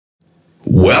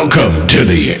Welcome to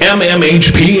the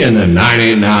MMHP and the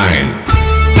 989.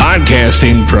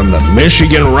 Podcasting from the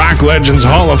Michigan Rock Legends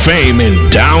Hall of Fame in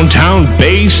downtown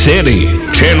Bay City.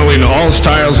 Channeling all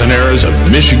styles and eras of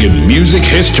Michigan music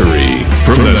history.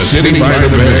 From the city by the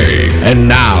bay. And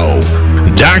now,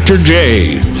 Dr.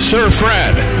 J, Sir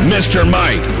Fred, Mr.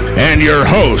 Mike, and your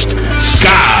host,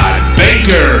 Scott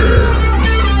Baker.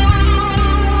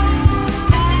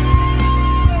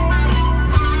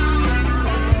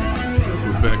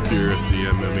 Here at the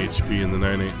MMHP and the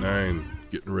 989,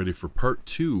 getting ready for part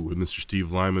 2 with Mr.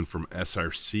 Steve Lyman from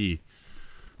SRC.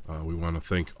 We want to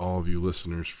thank all of you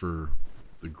listeners for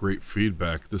the great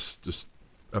feedback. This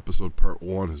episode, part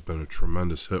 1, has been a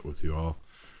tremendous hit with you all.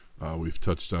 We've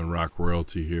touched on rock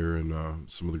royalty here and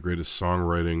some of the greatest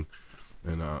songwriting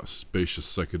and spacious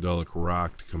psychedelic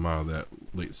rock to come out of that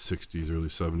late 60s, early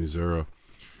 70s era.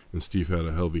 And Steve had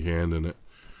a heavy hand in it.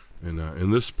 And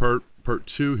in this part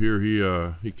 2 here,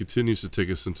 he continues to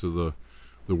take us into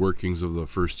the workings of the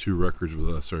first 2 records with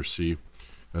SRC,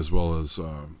 as well as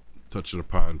touching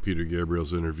upon Peter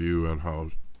Gabriel's interview on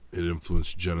how it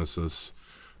influenced Genesis,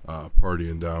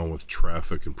 partying down with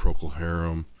Traffic and Procol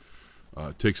Harum.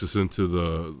 Takes us into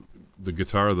the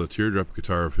guitar, the teardrop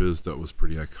guitar of his that was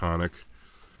pretty iconic,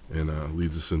 and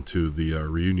leads us into the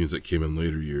reunions that came in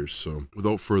later years. So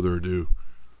without further ado,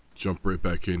 jump right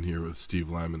back in here with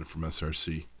Steve Lyman from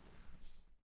SRC.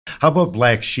 How about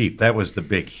Black Sheep? That was the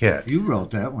big hit. You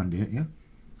wrote that one, didn't you?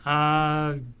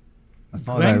 I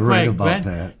thought I read about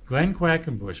that. Glenn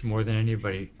Quackenbush, more than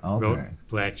anybody, wrote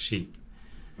Black Sheep.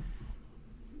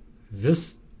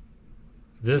 This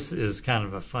is kind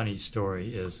of a funny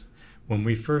story, is when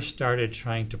we first started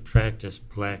trying to practice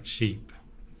Black Sheep,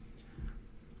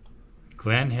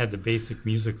 Glenn had the basic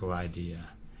musical idea.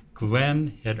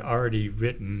 Glenn had already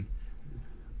written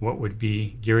what would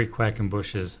be Gary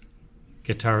Quackenbush's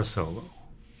guitar solo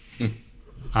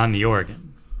on the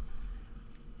organ.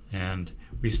 And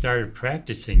we started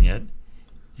practicing it,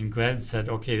 and Glenn said,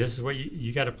 okay, this is what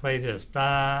you got to play this.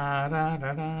 Da, da,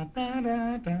 da, da, da,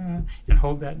 da, da, and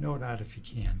hold that note out if you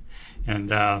can.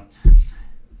 And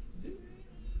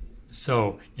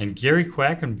and Gary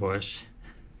Quackenbush,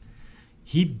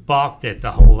 he balked at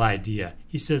the whole idea.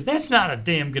 He says, that's not a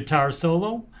damn guitar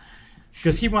solo.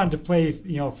 Because he wanted to play,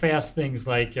 fast things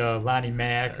like Lonnie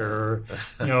Mack or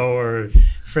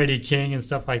Freddie King and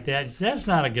stuff like that. He said, that's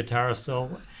not a guitar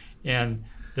solo. And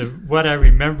what I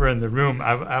remember in the room,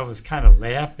 I was kind of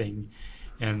laughing,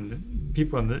 and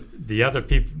people in the other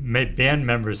people, band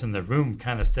members in the room,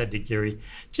 kind of said to Gary,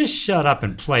 "Just shut up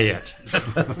and play it.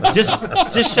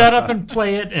 just shut up and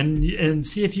play it, and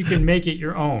see if you can make it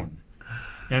your own."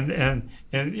 And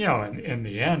in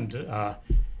the end,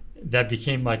 that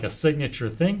became like a signature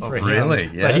thing for him. Really?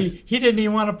 Yes. But he didn't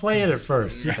even want to play it at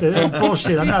first. He said, "Oh,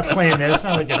 bullshit, I'm not playing that. It's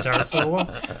not a guitar solo."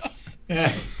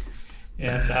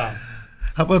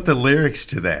 How about the lyrics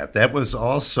to that? That was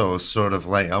also sort of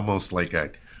like almost like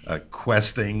a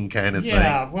questing kind of thing.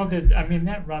 Yeah, well,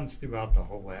 that runs throughout the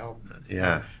whole album.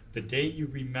 Yeah. The day you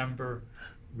remember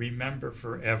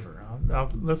forever.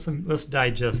 Let's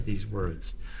digest these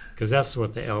words, because that's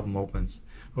what the album opens.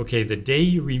 Okay, the day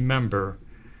you remember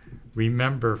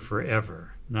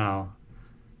forever. Now,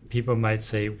 people might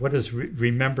say, what does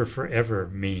remember forever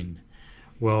mean?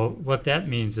 Well, what that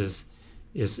means is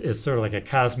sort of like a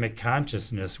cosmic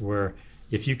consciousness, where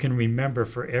if you can remember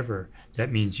forever, that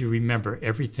means you remember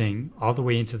everything all the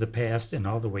way into the past and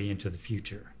all the way into the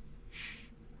future.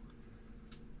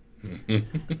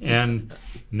 And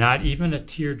not even a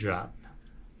teardrop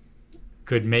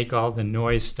could make all the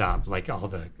noise stop, like all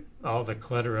the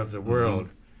clutter of the world.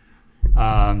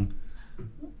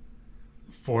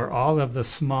 For all of the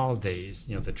small days,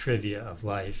 the trivia of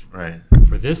life. Right.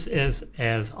 For this is,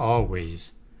 as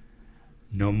always,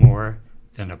 no more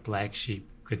than a black sheep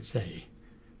could say.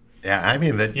 Yeah, I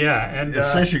mean that. Yeah, and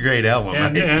it's such a great album. I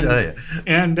tell you.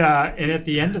 And at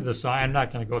the end of the song, I'm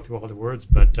not going to go through all the words,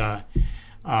 but the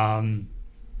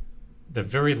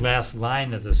very last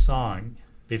line of the song,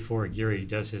 before Gary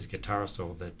does his guitar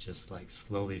solo that just like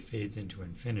slowly fades into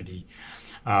infinity,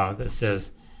 that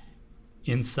says,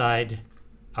 "Inside,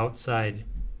 outside,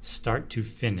 start to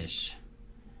finish."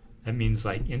 That means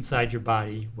like inside your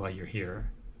body while you're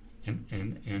here,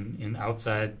 and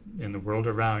outside in the world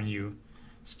around you,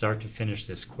 start to finish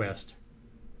this quest.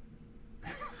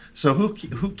 So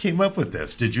who came up with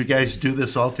this? Did you guys do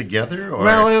this all together? Or?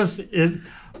 Well,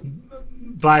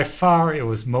 by far it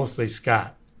was mostly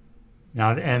Scott.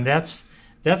 Now, and that's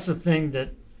the thing,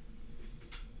 that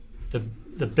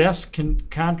the best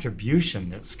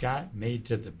contribution that Scott made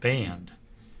to the band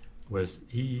was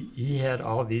he had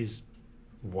all these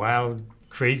wild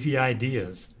crazy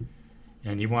ideas,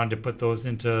 and he wanted to put those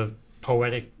into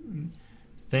poetic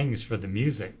things for the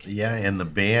music. Yeah, and the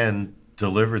band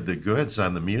delivered the goods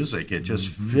on the music. It just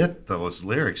fit those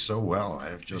lyrics so well.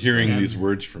 I've just hearing these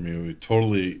words from you, it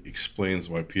totally explains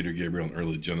why Peter Gabriel and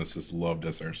early Genesis loved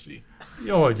SRC.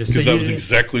 Oh, because that was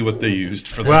exactly what they used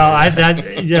for. Well,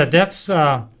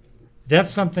 that's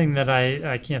something that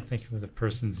I can't think of the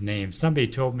person's name. Somebody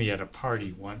told me at a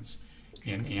party once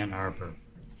in Ann Arbor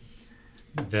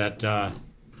that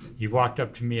he walked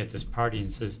up to me at this party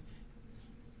and says,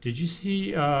 "Did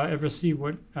you ever see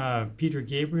what Peter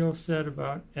Gabriel said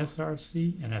about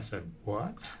SRC?" And I said,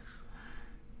 "What?"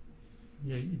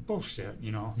 Yeah, bullshit,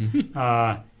 you know.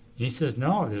 And he says,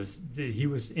 "No, he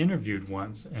was interviewed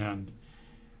once, and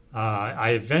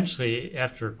I eventually,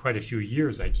 after quite a few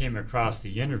years, I came across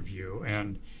the interview,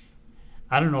 and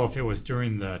I don't know if it was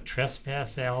during the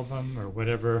Trespass album or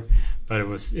whatever, but it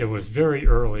was very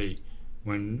early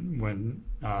when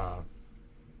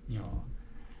you know,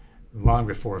 long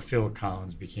before Phil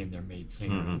Collins became their main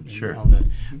singer. And sure. all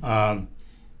that.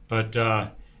 But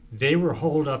they were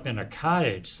holed up in a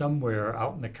cottage somewhere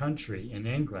out in the country in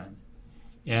England.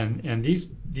 And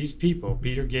these people,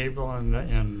 Peter Gabriel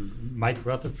and Mike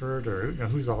Rutherford, or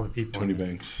who's all the people?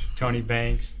 Tony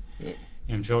Banks, yeah.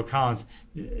 And Phil Collins,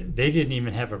 they didn't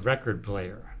even have a record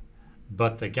player.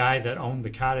 But the guy that owned the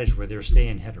cottage where they were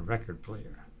staying had a record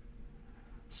player.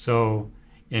 So,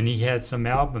 and he had some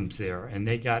albums there, and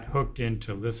they got hooked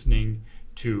into listening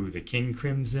to the King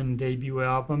Crimson debut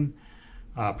album,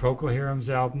 Procol Harum's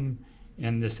album,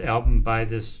 and this album by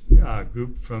this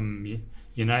group from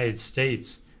United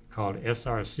States called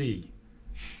SRC,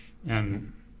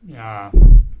 and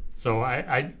so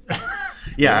I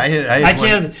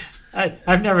can't.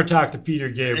 I've never talked to Peter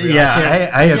Gabriel.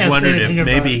 Yeah, I had wondered if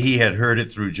maybe he had heard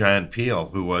it through John Peel,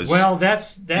 who was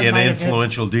an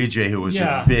influential DJ who was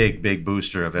a big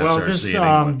booster of SRC in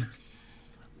England.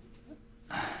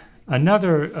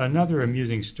 Another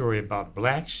amusing story about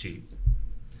Black Sheep.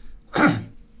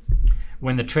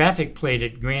 When the Traffic played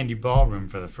at Grandy Ballroom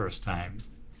for the first time,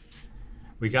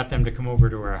 we got them to come over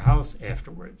to our house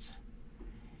afterwards.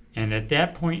 And at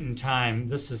that point in time,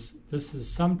 this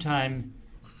is sometime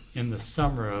in the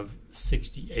summer of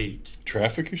 '68.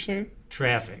 Traffic, you're saying?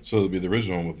 Traffic. So it'll be the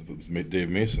original one with Dave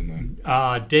Mason then.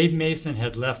 Dave Mason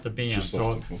had left the band,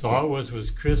 so okay. all it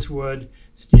was Chris Wood,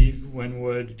 Steve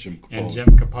Winwood, and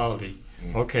Jim Capaldi.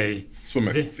 Yeah. Okay. It's one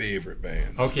of my favorite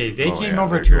bands. Okay, they came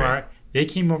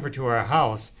over to our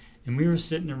house, and we were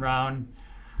sitting around,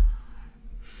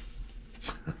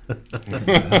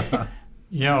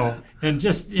 you know, and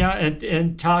just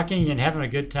and talking and having a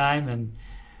good time, and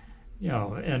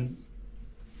and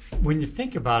when you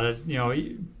think about it,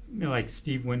 like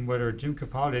Steve Winwood or Jim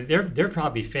Capaldi, they're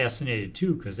probably fascinated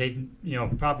too, because they've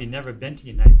probably never been to the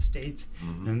United States,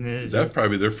 and that's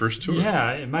probably their first tour.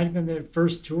 Yeah, it might have been their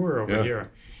first tour over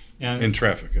here, and in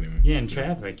Traffic anyway. Yeah, in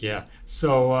Traffic, yeah.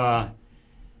 So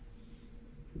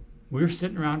we were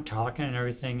sitting around talking and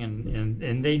everything,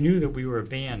 and they knew that we were a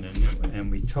band,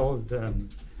 and we told them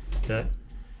that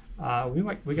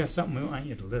we got something we want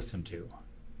you to listen to.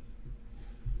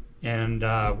 And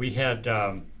we had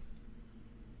the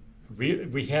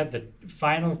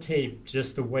final tape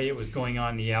just the way it was going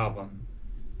on the album,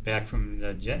 back from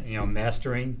the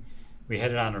mastering. We had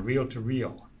it on a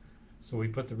reel-to-reel, so we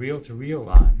put the reel-to-reel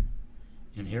on,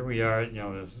 and here we are.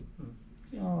 There's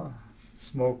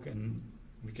smoke, and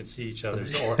we could see each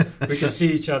other's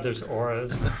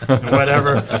auras and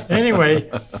whatever.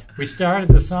 Anyway, we started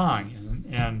the song,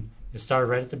 and it started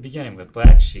right at the beginning with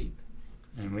Black Sheep.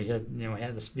 And we had,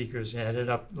 had the speakers, had it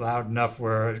up loud enough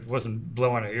where it wasn't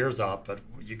blowing our ears out, but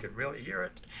you could really hear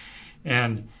it.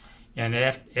 And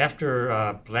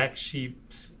after Black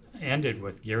Sheep's ended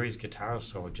with Gary's guitar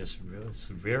solo just really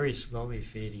very slowly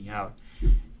fading out,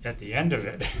 at the end of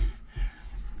it,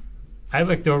 I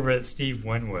looked over at Steve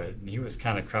Winwood, and he was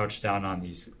kind of crouched down on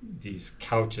these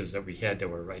couches that we had that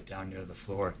were right down near the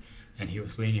floor, and he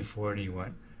was leaning forward, and he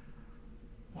went,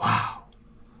 "Wow,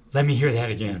 let me hear that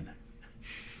again."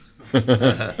 And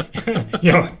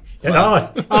all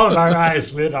of our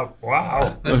eyes lit up.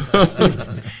 Wow.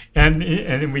 and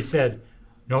then we said,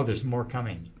 "No, there's more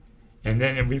coming." And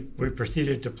then we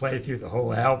proceeded to play through the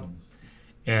whole album.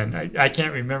 And I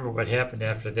can't remember what happened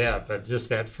after that, but just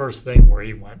that first thing where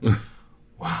he went,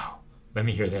 "Wow, let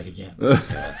me hear that again."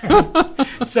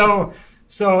 So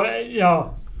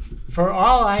for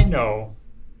all I know,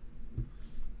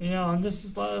 and this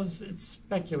is it's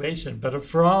speculation, but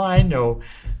for all I know,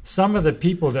 some of the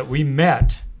people that we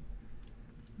met,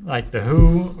 like the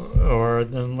Who, or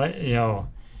then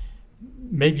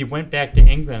maybe went back to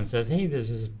England and says, "Hey, there's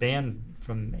this band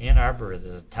from Ann Arbor,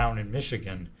 the town in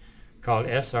Michigan, called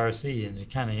SRC, and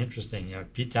it's kind of interesting. You know,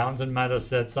 Pete Townsend might have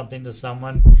said something to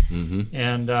someone,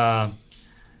 and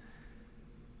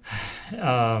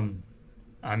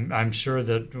I'm sure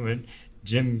that when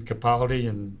Jim Capaldi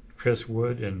and Chris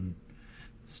Wood and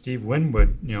Steve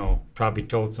Winwood, you know, probably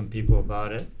told some people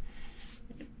about it,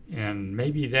 and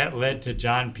maybe that led to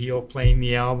John Peel playing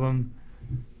the album,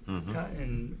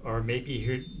 or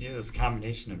maybe it was a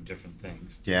combination of different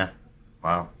things. Yeah,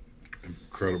 wow,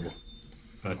 incredible.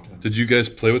 But did you guys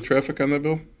play with Traffic on that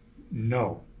bill?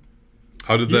 No.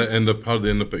 How did that end up? How did they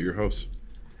end up at your house?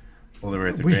 Well, they were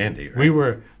at the Grandy,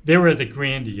 right? They were at the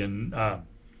Grandy, and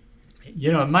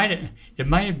you know, it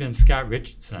might have been Scot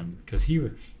Richardson, because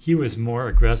he was more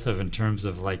aggressive in terms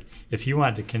of, like, if you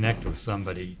wanted to connect with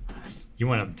somebody, you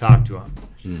went up and talked to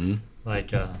him.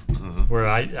 Like where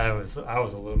I was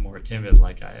a little more timid.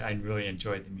 Like I really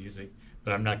enjoyed the music,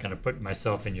 but I'm not going to put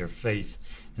myself in your face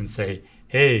and say,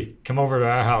 "Hey, come over to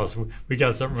our house. We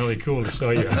got something really cool to show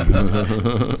you."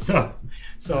 So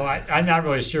I'm not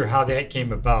really sure how that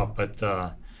came about, but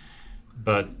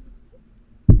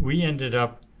we ended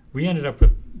up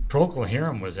with Procol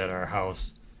Harum was at our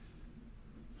house.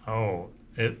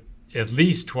 At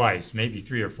least twice, maybe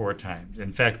 3 or 4 times.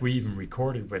 In fact, we even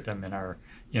recorded with them in our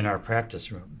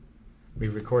practice room. We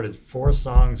recorded 4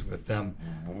 songs with them.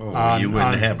 You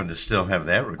wouldn't happen to still have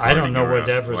that recording? I don't know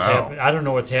whatever's happened. I don't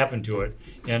know what's happened to it.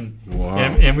 And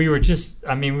we were just,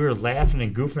 I mean, we were laughing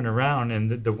and goofing around.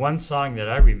 And the one song that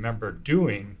I remember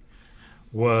doing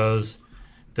was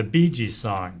the Bee Gees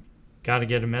song, "Gotta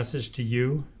Get a Message to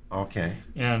You." Okay.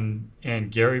 And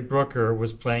Gary Brooker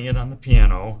was playing it on the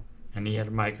piano, and he had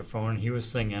a microphone, and he was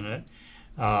singing it.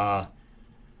 Glenn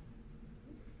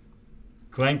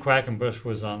Quackenbush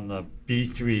was on the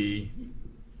B3.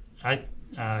 I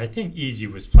think E.G.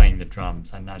 was playing the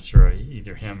drums. I'm not sure,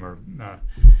 either him or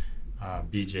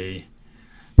BJ.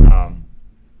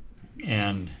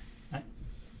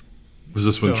 Was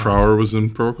this when Trower was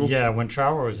in Procol? Yeah, when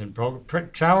Trower was in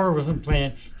Procol. Trower wasn't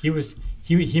playing. He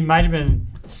might have been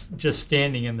just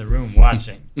standing in the room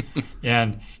watching,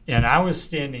 and I was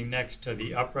standing next to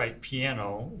the upright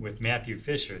piano with Matthew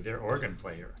Fisher, their organ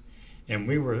player, and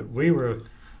we were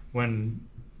when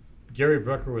Gary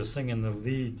Brooker was singing the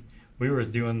lead, we were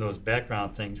doing those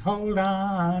background things, hold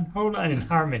on, in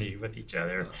harmony with each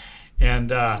other, and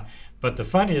but the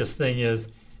funniest thing is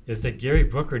that Gary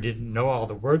Brooker didn't know all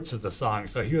the words to the song,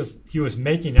 so he was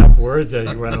making up words as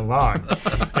he went along,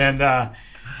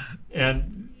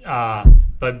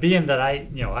 but being that I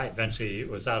eventually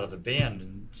was out of the band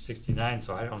in '69,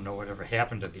 so I don't know whatever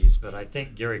happened to these, but I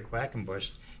think Gary Quackenbush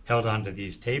held on to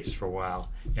these tapes for a while,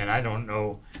 and I don't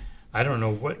know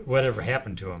whatever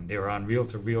happened to them. They were on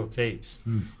reel-to-reel tapes.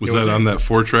 Was that on that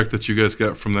 4-track that you guys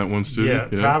got from that one studio?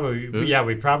 Yeah, probably. Yeah,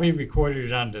 we probably recorded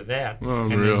it onto that,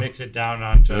 and then mix it down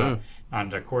onto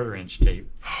quarter-inch tape.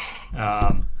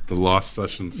 The lost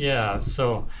sessions. Yeah.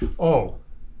 So,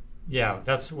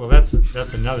 that's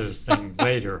another thing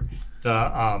later.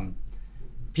 The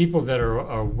people that are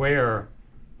aware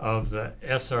of the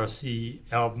SRC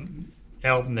album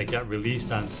that got released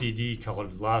on CD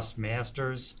called Lost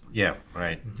Masters. Yeah,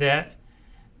 right.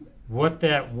 What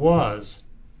that was,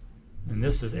 and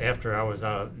this is after I was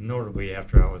notably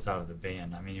after I was out of the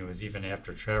band. I mean, it was even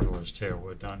after Traveler's Tale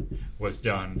was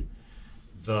done.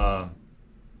 The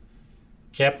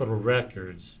Capitol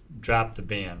Records dropped the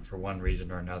band for one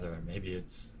reason or another. Maybe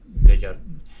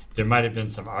there might have been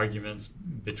some arguments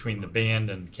between the band,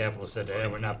 and Capitol said, "Hey,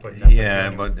 we're not putting that." Yeah,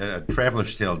 but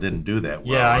Traveler's Tale didn't do that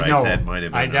well. Yeah, right? I know. That might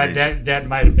have been that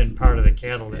might have been part of the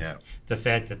catalyst. Yeah. The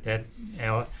fact that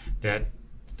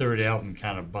third album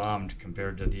kind of bombed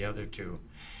compared to the other two.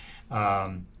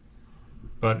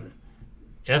 But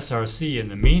SRC, in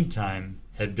the meantime,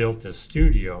 had built a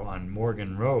studio on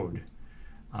Morgan Road,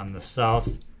 on the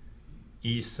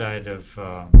southeast side of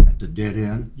at the dead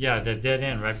end. Yeah, the dead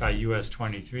end right by US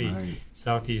 23, right.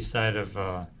 Southeast side of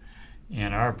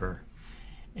Ann Arbor,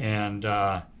 and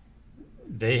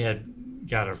they had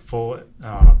got a full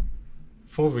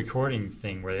recording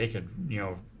thing where they could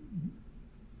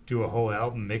do a whole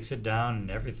album, mix it down and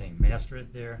everything, master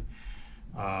it there,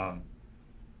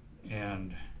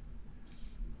 and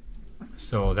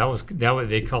so that was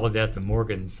they called that the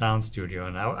Morgan Sound Studio,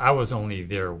 and I was only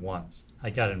there once. I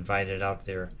got invited out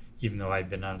there, even though I'd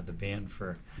been out of the band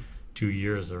for 2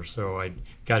 years or so. I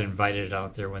got invited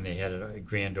out there when they had a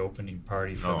grand opening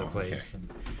party for the place. Okay.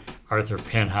 And Arthur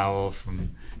Penhowell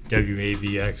from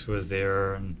WAVX was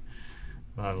there, and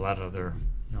a lot of other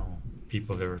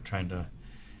people that were trying to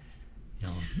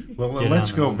well,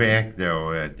 let's go back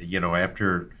though.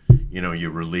 After you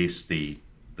released the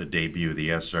the debut, the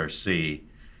SRC,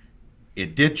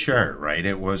 it did chart, right?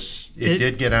 It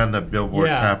did get on the Billboard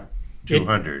Top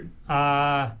 200.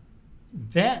 That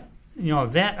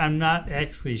I'm not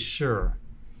actually sure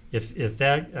if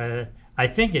that. I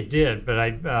think it did, but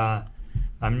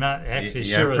I'm not actually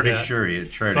sure. I'm pretty sure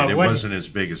it charted. But it wasn't as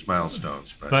big as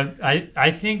Milestones, but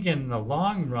I think in the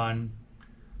long run,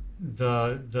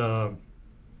 the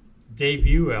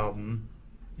debut album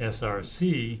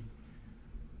SRC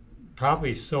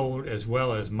probably sold as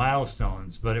well as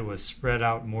Milestones, but it was spread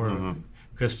out more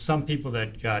because some people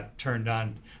that got turned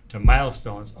on to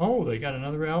Milestones, they got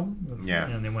another album,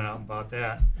 and they went out and bought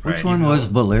that. Which one was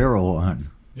Bolero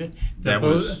on? That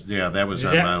was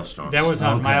on Milestones. That was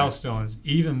on Milestones,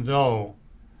 even though,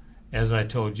 as I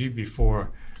told you before,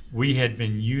 we had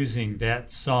been using that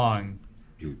song.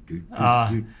 We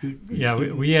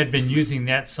had been using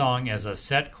that song as a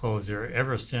set closer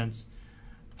ever since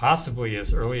possibly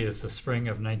as early as the spring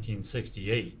of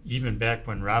 1968, even back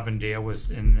when Robindale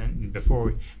was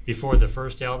before the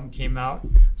first album came out.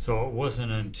 So it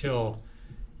wasn't until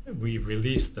we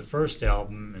released the first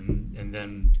album and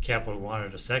then Capitol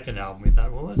wanted a second album, we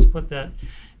thought, well, let's put that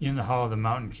In the Hall of the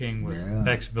Mountain King with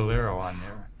Beck's Bolero on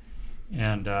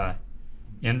there.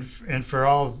 And for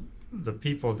all the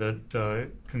people that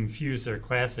confuse their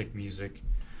classic music,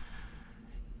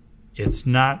 it's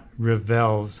not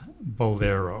Ravel's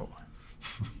Bolero.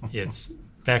 It's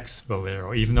Beck's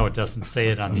Bolero, even though it doesn't say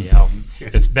it on the album.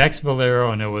 It's Beck's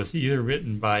Bolero, and it was either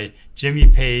written by Jimmy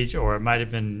Page or it might have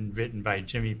been written by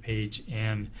Jimmy Page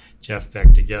and Jeff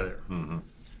Beck together.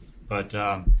 But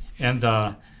In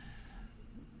the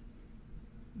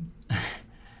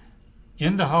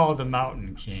Hall of the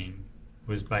Mountain King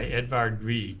was by Edvard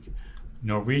Grieg,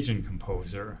 Norwegian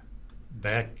composer,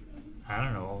 back, I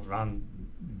don't know, around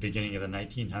the beginning of the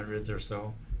 1900s or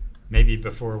so, maybe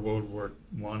before World War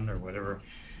I or whatever.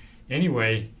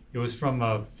 Anyway, it was from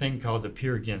a thing called the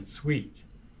Peer Gynt Suite.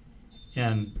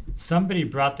 And somebody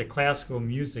brought the classical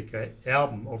music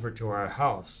album over to our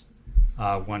house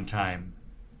one time.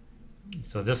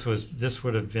 So this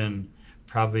would have been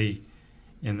probably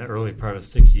in the early part of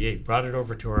 '68. Brought it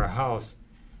over to our house,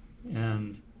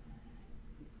 and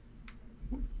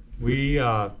we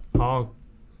all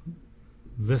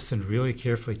listened really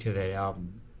carefully to that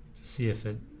album to see if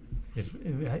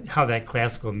how that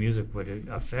classical music would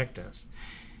affect us.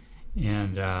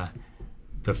 And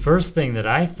the first thing that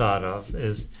I thought of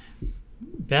is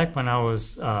back when I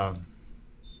was,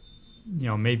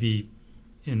 maybe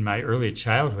in my early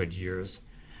childhood years,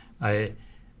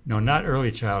 not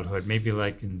early childhood, maybe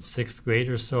like in 6th grade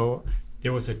or so,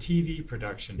 there was a TV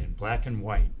production in black and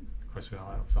white. Of course, it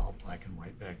was all black and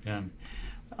white back then.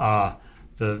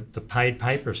 The Pied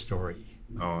Piper story.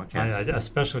 Oh, okay. A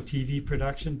special TV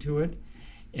production to it,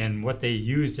 and what they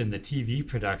used in the TV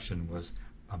production was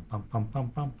bum bum bum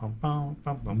bum bum bum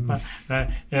bum bum bum,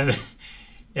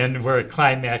 and where it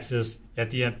climaxes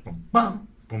at the end, bum bum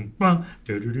bum bum.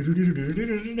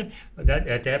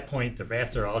 At that point, the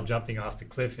rats are all jumping off the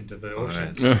cliff into the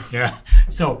ocean. Right. Yeah.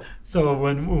 So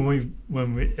when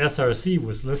SRC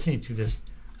was listening to this,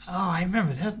 I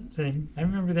remember that thing. I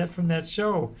remember that from that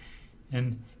show,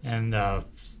 and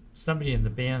somebody in the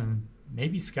band,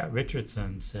 maybe Scot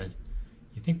Richardson, said,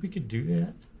 "You think we could do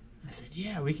that?" I said,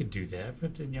 "Yeah, we could do that,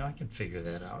 but I can figure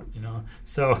that out."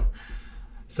 So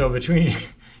between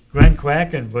Glenn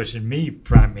Quackenbush and me,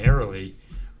 primarily,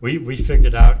 we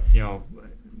figured out, and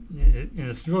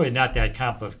it's really not that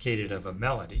complicated of a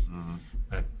melody,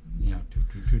 but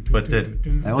that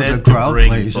was a crowd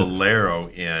bring Bolero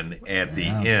in at the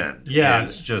end. Yeah,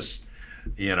 it's just.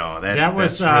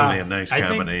 That's really a nice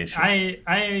combination.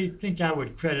 I think I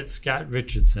would credit Scot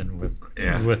Richardson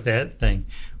with that thing.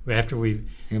 After we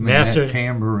mastered that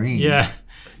tambourine. Yeah.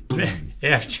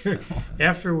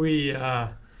 after we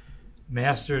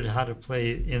mastered how to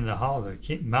play In the Hall of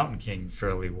the Mountain King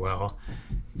fairly well,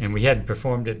 and we hadn't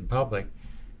performed it in public,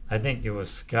 I think it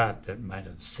was Scott that might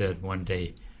have said one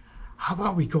day, "How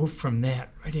about we go from that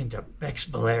right into Beck's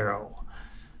Bolero?"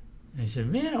 And I said,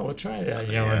 "Yeah, we'll try that."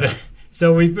 Yeah.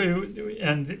 So and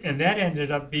that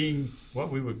ended up being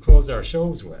what we would close our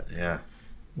shows with. Yeah.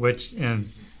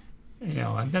 And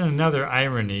then another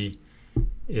irony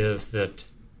is that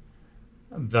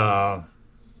the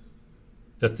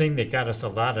thing that got us a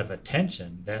lot of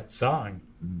attention, that song,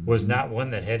 was not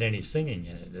one that had any singing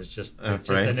in it. It's just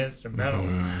an instrumental.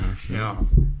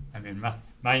 I mean,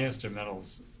 my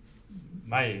instrumentals,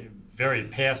 my very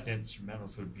past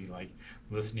instrumentals would be like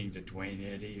listening to Dwayne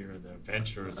Eddy or the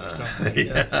Ventures or something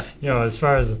like that. As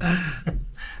far as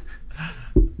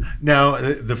now,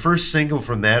 the first single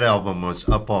from that album was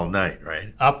Up All Night,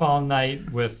 right? Up All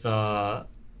Night with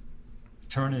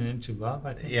Turning Into Love,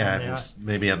 I think. Yeah, it was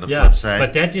maybe on the flip side.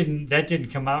 But that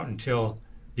didn't come out until,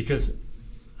 because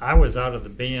I was out of the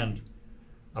band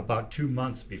about 2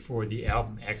 months before the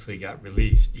album actually got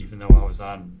released, even though I was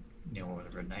on,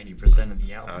 whatever, 90% of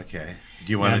the album. Okay.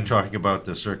 Do you want to talk about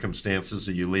the circumstances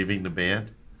of you leaving the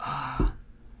band?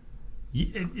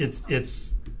 It's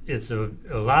a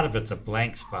lot of it's a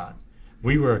blank spot.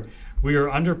 We were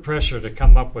under pressure to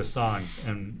come up with songs,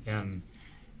 and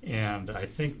I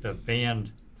think the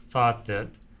band thought that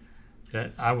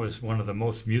I was one of the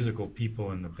most musical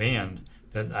people in the band,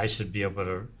 that I should be able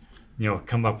to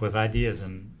come up with ideas.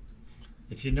 And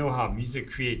if you know how music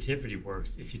creativity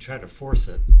works, if you try to force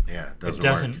it,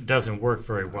 it doesn't work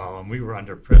very well. And we were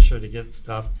under pressure to get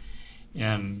stuff.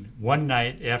 And one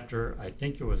night after, I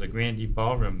think it was a Grandee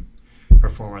Ballroom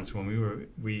performance, when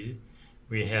we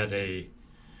had a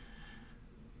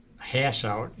hash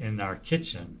out in our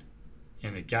kitchen,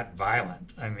 and it got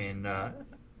violent. I mean,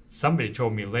 somebody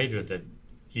told me later that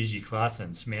E.G.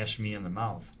 Clausen smashed me in the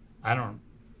mouth. I don't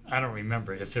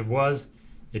remember. If it was,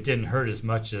 it didn't hurt as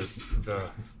much as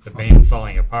the band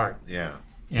falling apart. Yeah.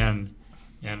 And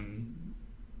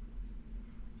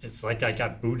it's like I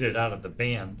got booted out of the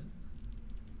band.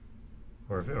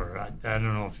 Or I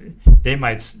don't know if they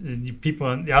might,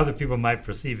 the other people might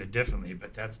perceive it differently,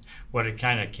 but that's what it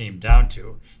kind of came down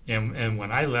to. And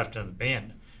when I left on the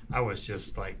band, I was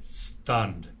just like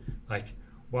stunned, like,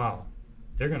 wow,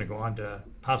 they're going to go on to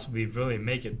possibly really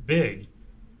make it big,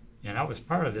 and I was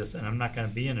part of this, and I'm not going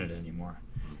to be in it anymore.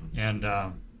 And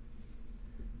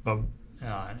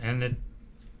and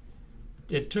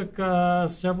it took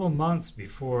several months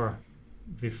before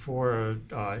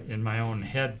in my own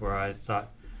head, where I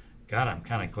thought, God, I'm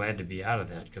kind of glad to be out of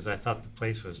that, because I thought the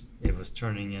place was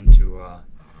turning into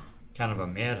kind of a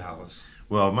madhouse.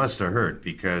 Well, it must have hurt,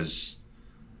 because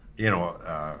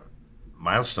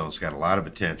Milestone's got a lot of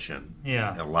attention,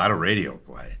 a lot of radio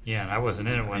play. Yeah, and I wasn't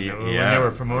in it when they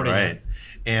were promoting it.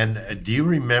 And do you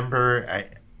remember?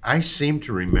 I seem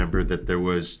to remember that there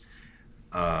was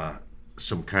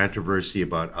some controversy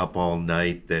about Up All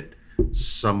Night, that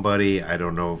somebody, I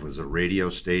don't know if it was a radio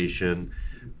station,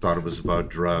 thought it was about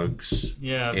drugs.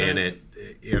 Yeah. And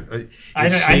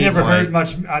I never heard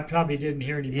much. I probably didn't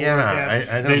hear any more. Yeah,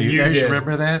 I know. You guys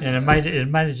remember that? And it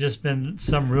might have just been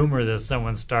some rumor that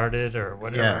someone started or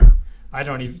whatever. Yeah. I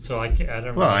don't even. So I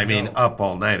don't. Well, really I mean, know. Up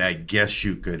All Night. I guess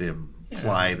you could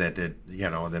imply that it,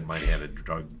 that might have a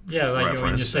drug. Yeah, like reference.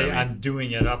 when you say I'm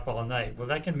doing it up all night. Well,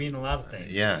 that can mean a lot of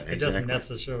things. Yeah, exactly. It doesn't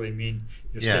necessarily mean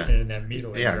you're sticking in that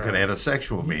needle. Yeah, it could have had a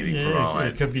sexual meaning for all that.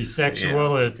 It could be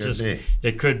sexual.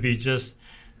 It could be just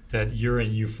that you're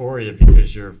in euphoria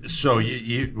because you're. So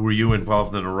were you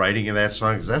involved in the writing of that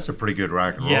song? Because that's a pretty good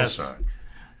rock and roll song.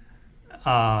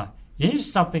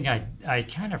 Here's something I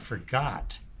kind of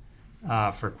forgot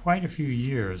for quite a few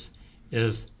years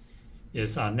is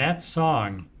on that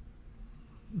song.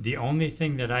 The only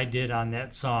thing that I did on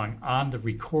that song on the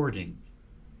recording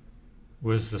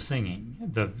was the singing,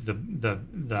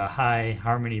 the high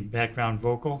harmony background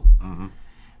vocal.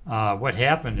 Mm-hmm. What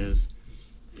happened is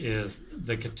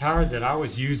the guitar that I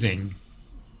was using,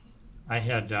 I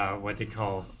had what they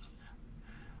call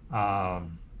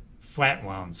flat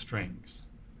wound strings,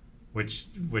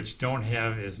 which don't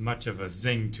have as much of a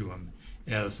zing to them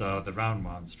as the round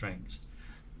wound strings,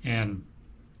 and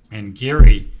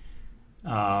Gary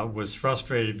was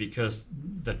frustrated because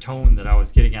the tone that I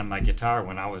was getting on my guitar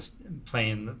when I was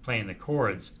playing the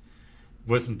chords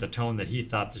wasn't the tone that he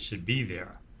thought that should be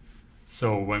there.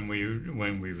 So when we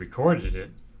recorded it,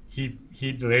 he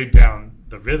laid down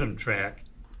the rhythm track,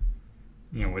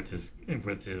 with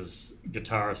his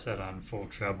guitar set on full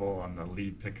treble on the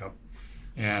lead pickup,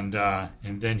 and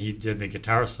then he did the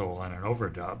guitar solo on an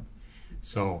overdub.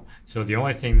 So the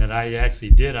only thing that I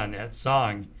actually did on that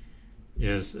song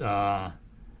is I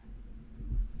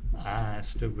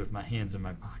stood with my hands in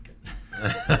my pocket.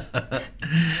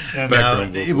 Now,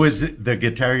 it was the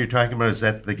guitar you're talking about. Is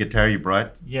that the guitar you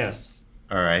brought? Yes.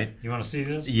 All right. You want to see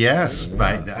this? Yes.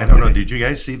 I don't know. Did you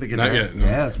guys see the guitar? Not yet. No.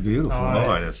 Yeah, it's beautiful.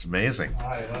 Oh, it's amazing. All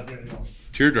right, I'll give it a go.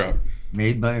 Teardrop.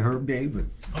 Made by Herb David.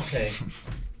 Okay.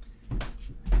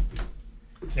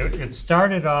 It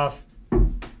started off,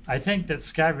 I think that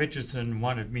Scot Richardson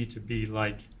wanted me to be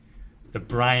like the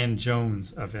Brian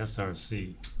Jones of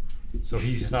SRC. So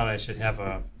he thought I should have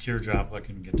a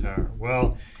teardrop-looking guitar.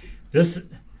 Well, this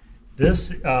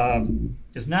is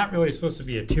not really supposed to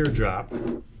be a teardrop.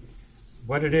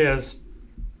 What it is,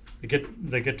 the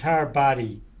guitar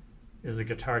body is a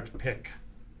guitar to pick.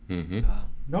 Mm-hmm.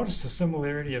 Notice the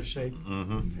similarity of shape?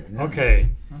 Mm-hmm. Okay.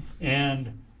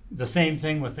 And the same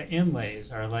thing with the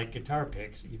inlays are like guitar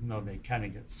picks, even though they kind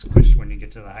of get squished when you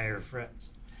get to the higher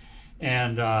frets.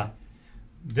 And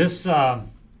this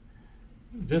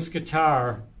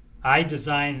guitar, I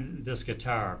designed this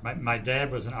guitar. My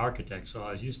dad was an architect, so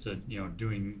I was used to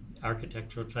doing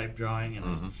architectural type drawing, and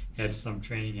I had some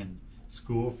training in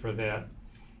school for that.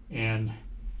 And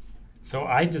so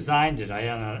I designed it. I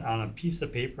on a piece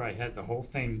of paper, I had the whole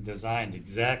thing designed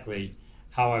exactly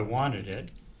how I wanted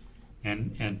it,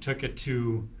 and took it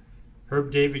to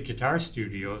Herb David Guitar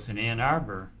Studios in Ann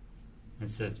Arbor, and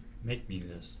said, "Make me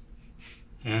this."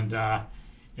 And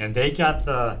they got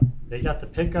the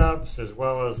pickups as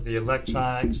well as the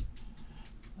electronics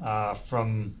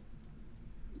from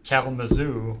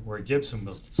Kalamazoo, where Gibson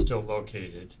was still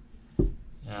located.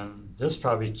 And this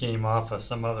probably came off of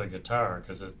some other guitar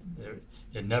because it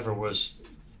never was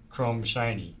chrome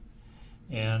shiny.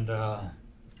 And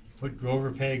put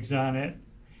Grover pegs on it.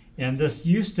 And this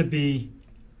used to be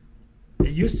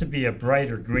a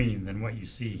brighter green than what you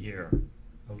see here.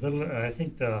 A little, I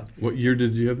think What year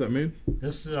did you have that made?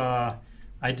 This,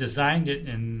 I designed it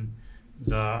in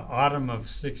the autumn of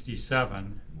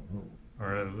 '67,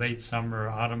 or late summer,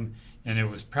 autumn, and it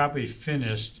was probably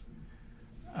finished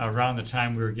around the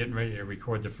time we were getting ready to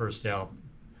record the first album.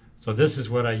 So this is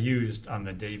what I used on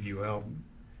the debut album.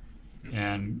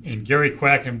 And Gary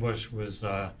Quackenbush was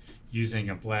using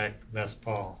a black Les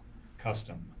Paul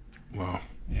custom. Wow.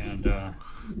 And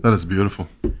that is beautiful.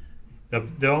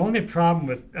 The only problem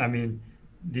with,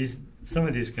 some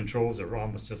of these controls are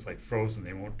almost just like frozen;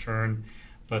 they won't turn.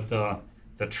 But the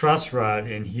truss rod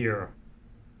in here,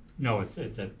 no, it's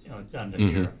under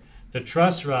here. The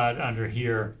truss rod under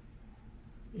here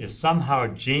is somehow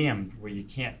jammed where you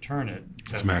can't turn it.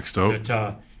 It's maxed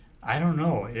out. I don't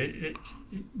know.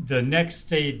 The neck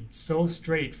stayed so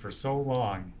straight for so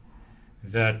long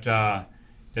that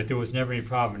there was never any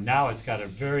problem. Now it's got a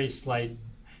very slight.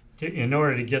 In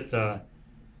order to get the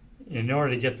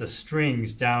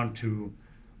strings down to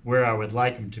where I would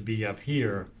like them to be up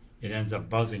here, it ends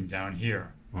up buzzing down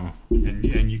here. Oh.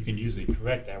 And you can usually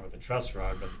correct that with a truss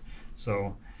rod. But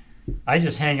so I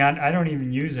just hang on. I don't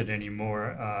even use it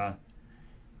anymore.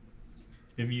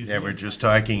 We're just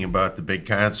talking about the big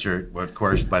concert. Well, of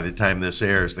course, by the time this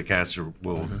airs, the concert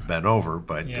will have been over.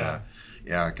 But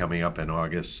coming up in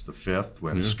August the 5th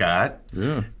with Scott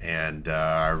and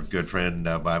our good friend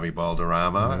Bobby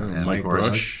Balderrama and Mike of course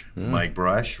Brush. Mike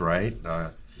Brush, right?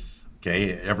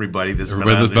 Everybody that's been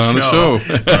on the show.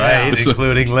 Right,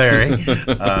 including Larry.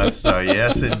 So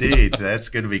yes, indeed, that's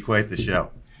going to be quite the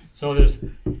show. So there's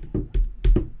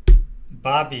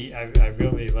Bobby. I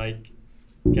really like.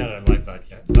 God, I like that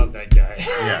guy. Love that guy.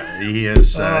 Yeah, he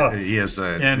is. He has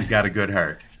got a good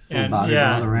heart. And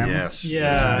Yes.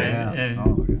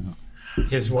 And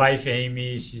his wife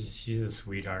Amy, she's a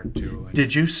sweetheart too.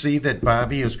 Did you see that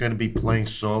Bobby is going to be playing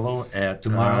solo at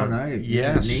tomorrow night?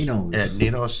 Yes, Nino's. at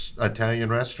Nino's Italian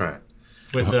restaurant.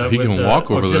 He can walk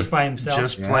over there just by himself.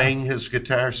 Just playing his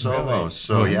guitar solo. Really?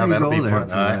 So that'll be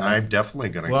fun. I'm definitely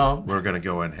going to. Well, we're going to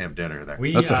go and have dinner there.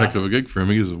 That's a heck of a gig for him.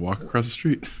 He gets to walk across the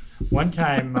street. One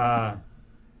time,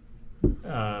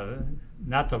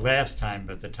 not the last time,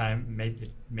 but the time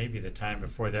maybe the time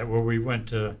before that, where we went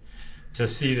to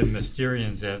see the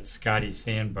Mysterians at Scotty's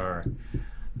Sandbar.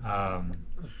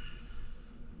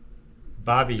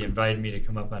 Bobby invited me to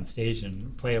come up on stage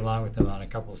and play along with him on a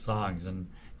couple of songs, and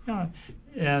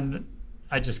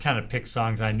I just kind of picked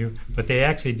songs I knew, but they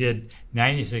actually did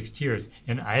 96 Tears,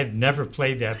 and I have never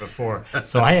played that before,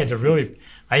 so I had to really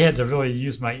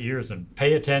use my ears and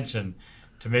pay attention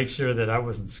to make sure that I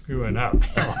wasn't screwing up.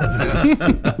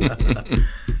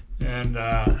 And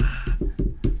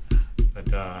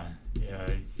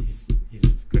he's a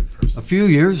good person. A few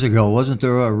years ago, wasn't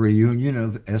there a reunion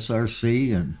of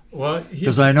SRC? And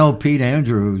because I know Pete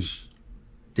Andrews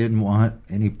didn't want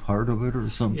any part of it or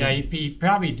something. Yeah, he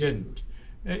probably didn't.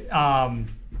 Now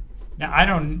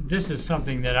this is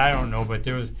something that I don't know, but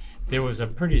there was a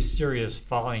pretty serious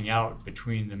falling out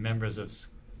between the members of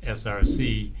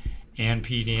SRC and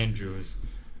Pete Andrews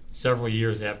several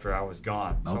years after I was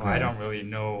gone. So I don't really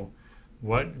know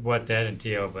what that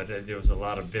entailed, but there was a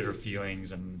lot of bitter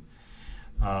feelings. And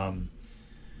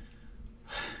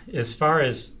as far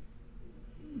as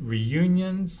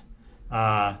reunions,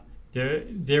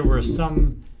 there were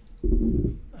some,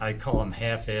 I call them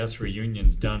half-ass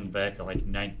reunions done back in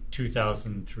like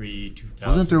 2003, 2004.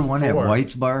 Wasn't there one at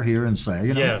White's Bar here in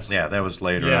Saginaw? Yes. Yeah, that was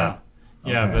later on.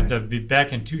 Yeah, but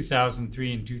back in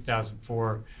 2003 and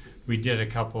 2004, we did a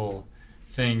couple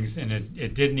things, and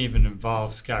it didn't even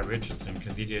involve Scot Richardson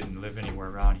because he didn't live anywhere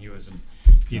around. He was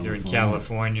either in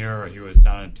California or he was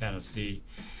down in Tennessee.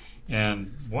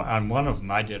 And on one of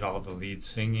them, I did all the lead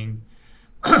singing.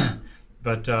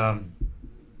 But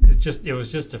it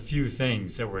was just a few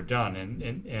things that were done,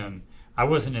 and I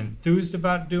wasn't enthused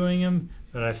about doing them,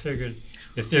 but I figured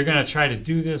if they're going to try to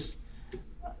do this,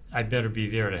 I better be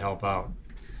there to help out.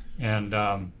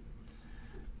 And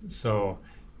so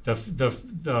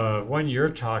the one you're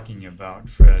talking about,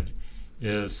 Fred,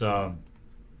 is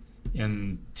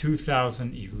in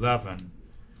 2011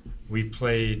 we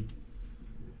played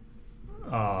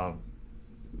a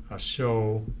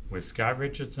show with Scot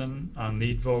Richardson on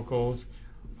lead vocals,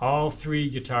 all three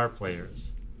guitar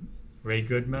players, Ray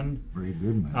Goodman, Gary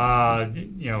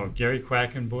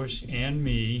Quackenbush and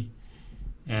me,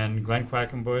 and Glenn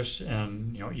Quackenbush,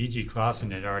 and E.G.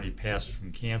 Clausen had already passed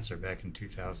from cancer back in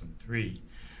 2003.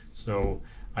 So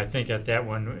I think at that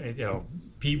one,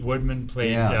 Pete Woodman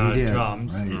played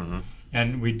drums, right. Mm-hmm.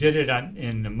 and we did it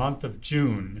in the month of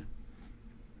June.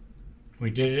 We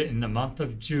did it in the month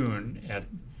of June at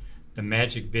the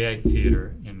Magic Bag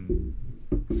Theater in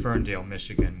Ferndale,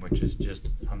 Michigan, which is just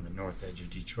on the north edge of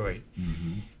Detroit.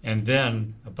 Mm-hmm. And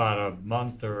then about a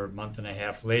month or a month and a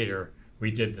half later,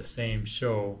 we did the same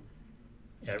show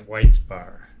at White's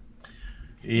Bar.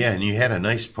 Yeah, and you had a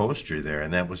nice poster there,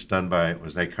 and that was done by,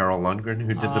 was that Carl Lundgren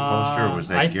who did the poster, or was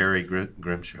that Gary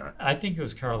Grimshaw? I think it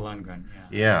was Carl Lundgren,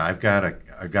 Yeah, I've got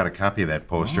a copy of that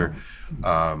poster.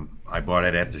 I bought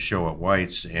it at the show at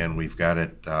White's, and we've got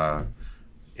it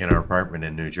in our apartment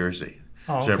in New Jersey.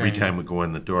 Oh, So every okay. time we go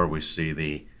in the door, we see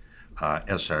the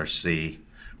SRC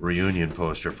reunion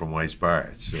poster from White's Bar.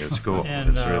 It's cool. And,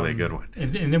 it's really a good one.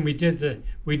 And then we did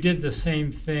the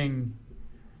same thing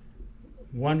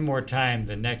one more time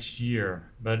the next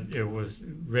year, but it was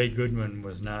Ray Goodman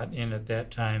was not in at that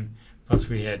time. Plus,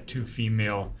 we had two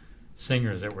female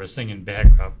singers that were singing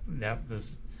backup. That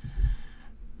was,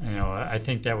 I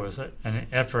think that was an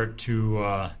effort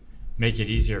to make it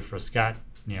easier for Scott,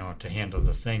 to handle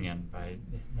the singing by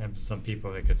having some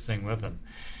people that could sing with him,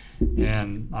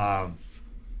 and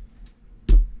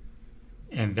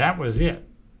that was it,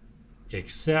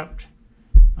 except.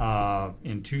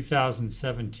 In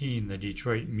 2017, the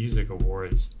Detroit Music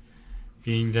Awards,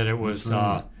 being that it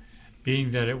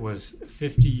was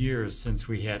 50 years since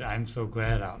we had "I'm So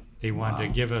Glad" out, they wanted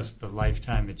to give us the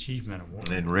Lifetime Achievement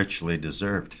Award. And richly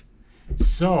deserved.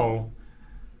 So,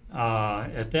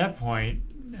 at that point,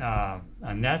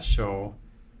 on that show,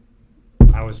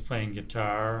 I was playing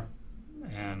guitar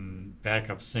and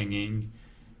backup singing.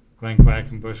 Glenn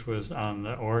Quackenbush was on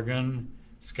the organ.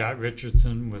 Scot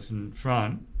Richardson was in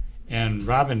front, and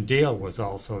Robin Dale was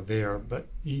also there, but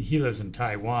he lives in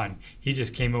Taiwan. He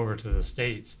just came over to the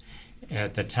States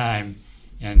at the time,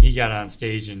 and he got on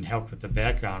stage and helped with the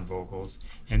background vocals.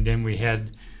 And then we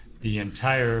had the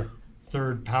entire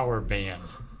third power band.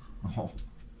 Oh.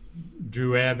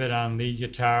 Drew Abbott on lead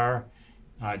guitar,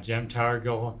 Jem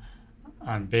Targill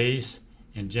on bass,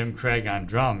 and Jim Craig on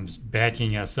drums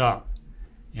backing us up.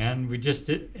 And we just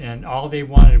did, and all they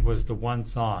wanted was the one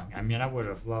song. I mean, I would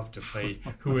have loved to play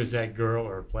 "Who Is That Girl"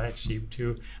 or "Black Sheep"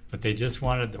 too, but they just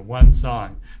wanted the one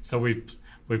song. So we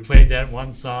played that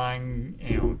one song,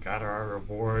 got our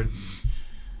award.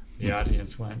 And the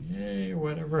audience went, "Hey,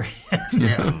 whatever."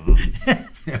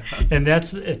 and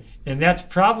that's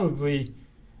probably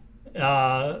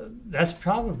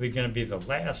going to be the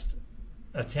last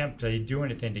attempt to do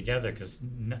anything together, because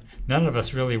none of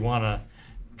us really want to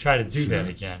try to do that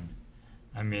again.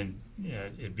 I mean,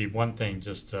 it'd be one thing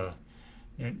just to,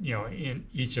 in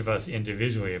each of us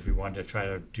individually, if we wanted to try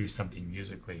to do something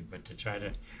musically, but to try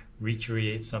to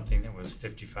recreate something that was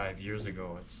 55 years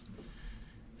ago, it's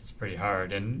pretty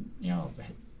hard. And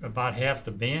about half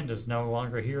the band is no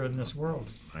longer here in this world.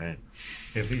 Right.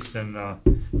 At least in the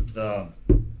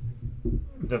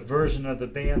version of the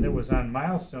band that was on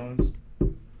Milestones.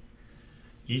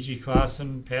 E.G.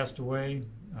 Clausen passed away.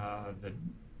 The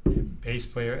bass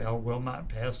player Al Wilmot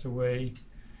passed away.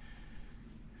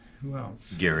 Who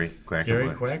else? Gary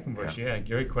Quackenbush.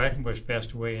 Gary Quackenbush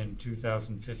passed away in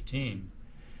 2015.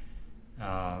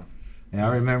 I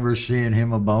remember seeing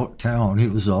him about town. He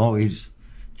was always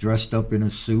dressed up in a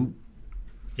suit.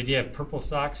 Did he have purple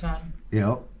socks on?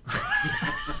 Yep.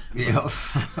 Yep.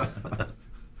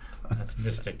 That's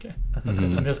mystic.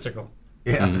 That's mystical.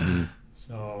 Yeah. Mm-hmm.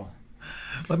 So.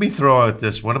 Let me throw out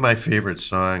this. One of my favorite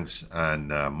songs on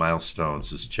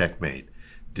Milestones is "Checkmate."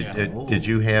 Did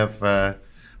you have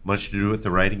much to do with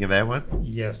the writing of that one?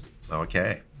 Yes.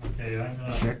 Okay. Okay,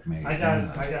 Checkmate. I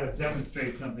gotta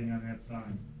demonstrate something on that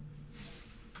song.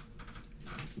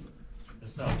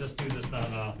 I'll just do this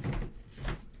on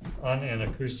an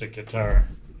acoustic guitar.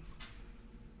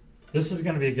 This is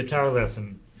going to be a guitar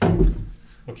lesson.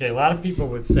 okay, a lot of people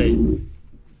would say,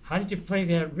 how did you play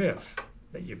that riff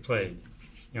that you played?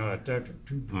 You know,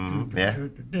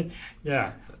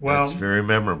 yeah. Well, that's very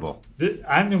memorable.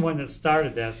 I'm the one that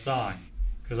started that song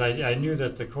because I knew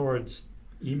that the chords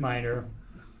E minor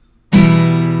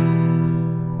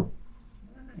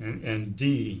and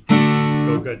D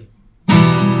go good.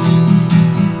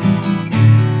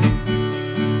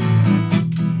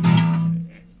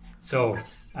 So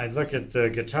I look at the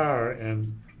guitar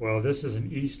and, well, this is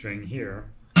an E string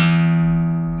here,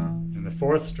 and the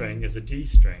fourth string is a D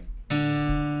string.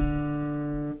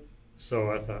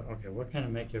 So I thought, okay, what can I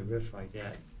make a riff like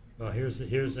that? Well, here's the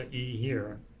E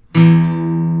here.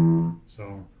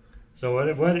 So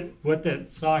what that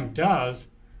song does,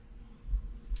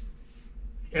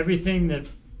 everything that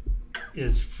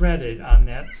is fretted on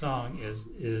that song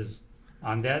is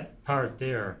on that part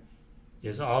there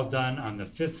is all done on the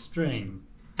fifth string.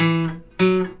 And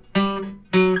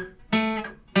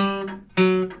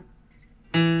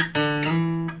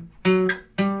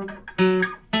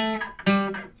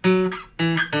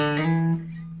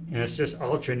it's just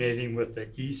alternating with the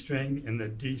E string and the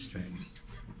D string.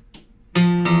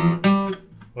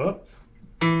 Whoop.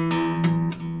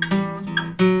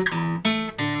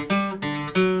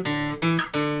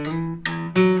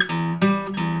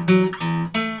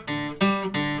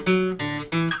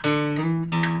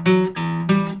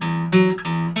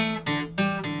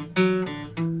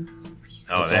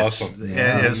 Awesome.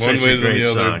 Yeah, it's one such way a to great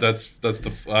the other. song. That's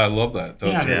the. I love that.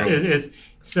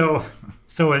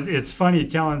 It's funny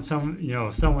telling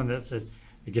someone that's a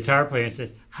guitar player and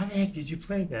said, "How the heck did you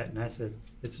play that?" And I said,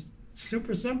 "It's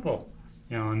super simple,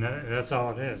 and that's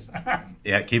all it is."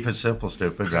 Yeah, keep it simple,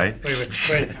 stupid, right? Wait.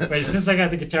 Since I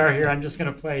got the guitar here, I'm just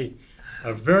going to play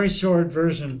a very short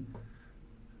version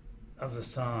of the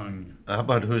song. How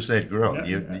about Who's That Girl?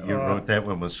 You wrote that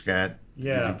one with Scott.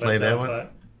 Yeah. Did you play that one?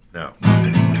 No.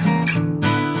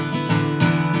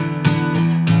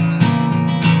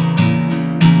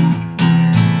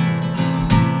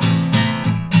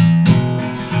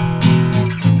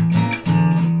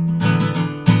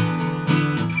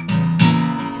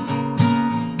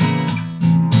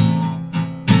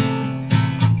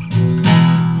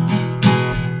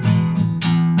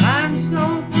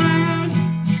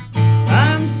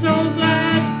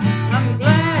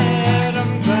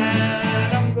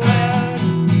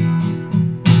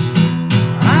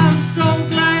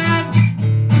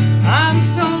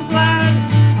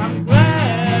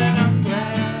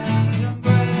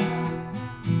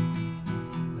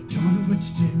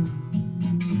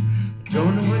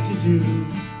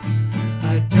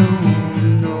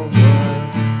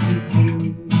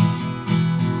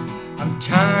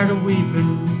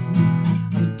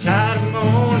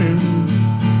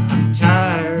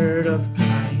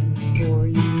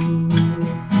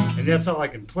 That's all I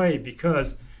can play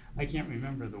because I can't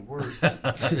remember the words. Yeah,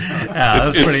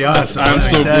 that's pretty awesome.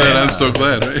 I'm so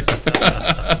glad, right?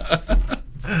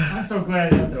 I'm so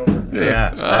glad that's over.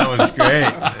 Yeah, that was great.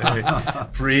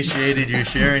 Appreciated you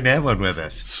sharing that one with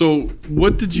us. So,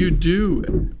 what did you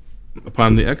do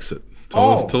upon the exit?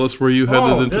 Tell us where you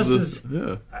headed into this.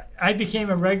 Yeah, I became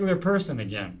a regular person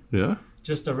again. Yeah,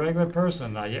 just a regular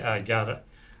person. I got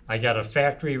a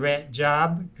factory rat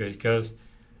job because.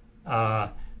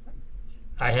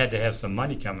 I had to have some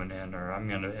money coming in, or I'm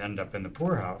going to end up in the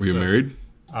poorhouse. Were you married?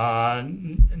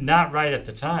 Not right at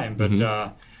the time,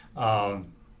 but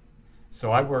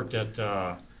so I worked at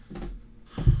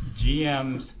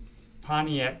GM's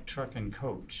Pontiac Truck and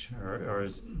Coach, or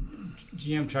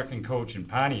GM Truck and Coach in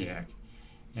Pontiac,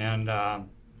 and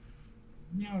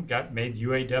made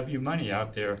UAW money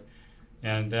out there,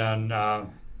 and then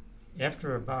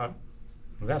after about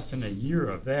less than a year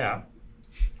of that,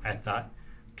 I thought,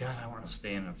 God, I want to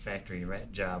stay in a factory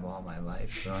rat job all my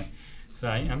life. So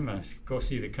I'm going to go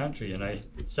see the country. And I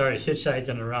started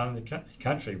hitchhiking around the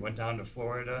country, went down to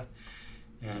Florida,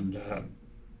 and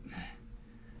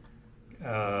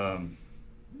then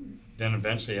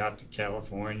eventually out to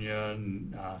California,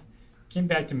 and came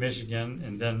back to Michigan,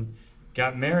 and then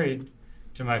got married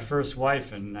to my first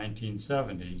wife in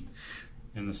 1970.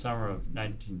 In the summer of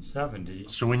 1970.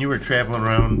 So when you were traveling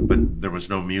around, but there was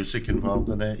no music involved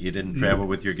in that? You didn't travel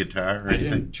with your guitar or anything?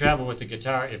 I didn't travel with the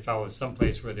guitar. If I was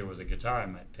someplace where there was a guitar, I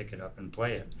might pick it up and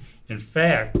play it. In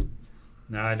fact,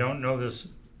 now I don't know this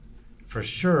for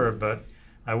sure, but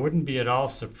I wouldn't be at all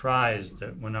surprised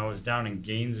that when I was down in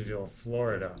Gainesville,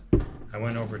 Florida, I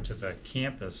went over to the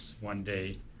campus one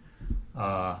day,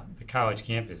 the college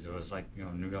campus. It was like, a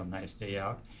real nice day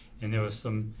out, and there was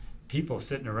some people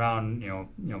sitting around,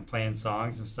 playing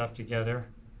songs and stuff together,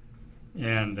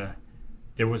 and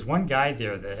there was one guy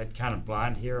there that had kind of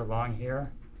blonde hair, long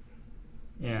hair.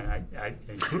 And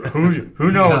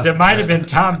who knows? It might have been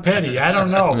Tom Petty. I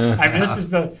don't know. I mean,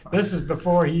 this is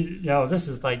before he. This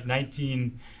is like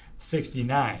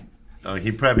 1969. Oh,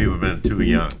 he probably would have been too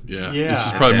young. Yeah. Yeah. This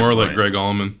is probably more like Greg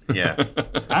Allman. Yeah.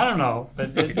 I don't know,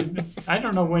 but I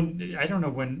don't know when. I don't know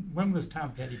when was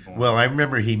Tom Petty born. Well, I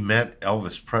remember he met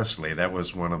Elvis Presley. That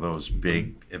was one of those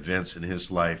big events in his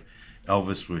life.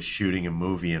 Elvis was shooting a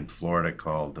movie in Florida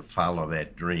called "To Follow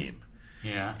That Dream."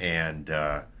 Yeah. And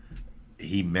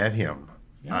he met him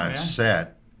on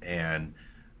set, and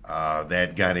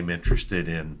that got him interested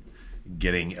in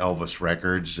getting Elvis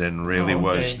records, and really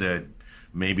was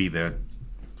maybe the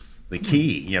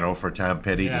key, for Tom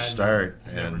Petty to start.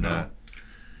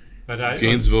 But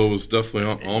Gainesville was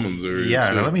definitely Allman's area. Yeah,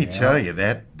 too. now let me tell you,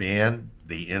 that band,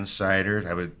 The Insiders,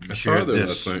 I saw that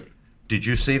last night. Did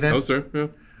you see that? I was there, yeah.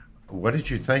 What did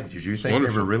you think? Did you think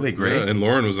Wonderful. they were really great? Yeah, and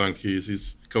Lauren was on keys.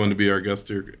 He's coming to be our guest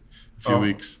here in a few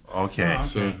weeks. Okay.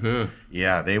 So, yeah.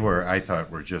 Yeah, they were, I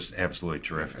thought, were just absolutely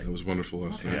terrific. It was wonderful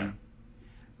last night.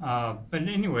 Yeah. But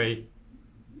anyway,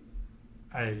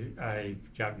 I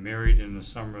got married in the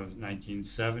summer of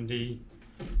 1970,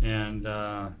 and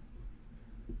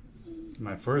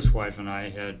my first wife and I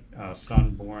had a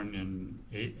son born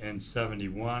in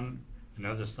 71,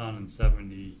 another son in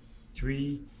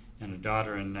 73, and a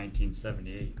daughter in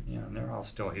 1978. And they're all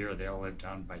still here. They all live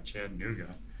down by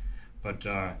Chattanooga. But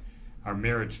our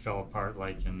marriage fell apart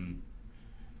like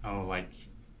a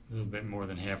little bit more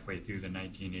than halfway through the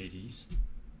 1980s.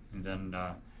 And then,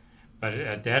 but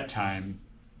at that time,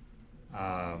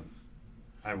 I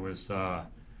was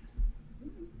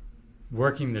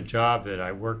working the job that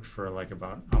I worked for like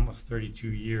about almost 32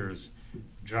 years,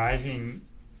 driving,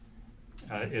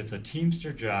 it's a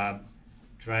Teamster job,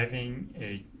 driving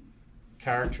a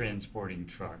car transporting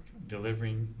truck,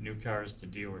 delivering new cars to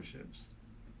dealerships.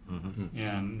 Mm-hmm.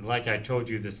 And like I told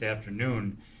you this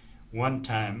afternoon, one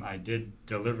time I did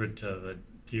deliver to the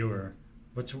dealer.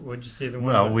 What'd you say the one?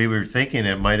 Well, we were thinking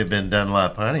it might have been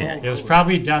Dunlop Pontiac. It was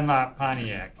probably Dunlop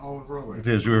Pontiac. Oh, really?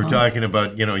 Because we were talking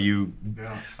about,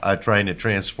 trying to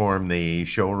transform the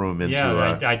showroom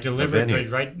into I delivered a venue.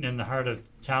 right in the heart of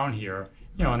town here.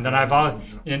 And then I've all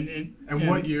And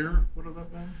what year would have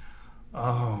that been?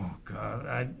 Oh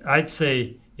God, I'd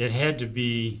say it had to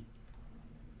be.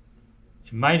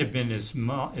 It might have been as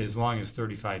long as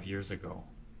 35 years ago.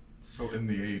 So in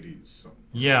the 80s.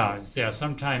 Yeah,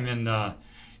 sometime in the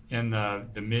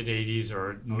mid 80s,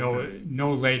 or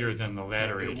no later than the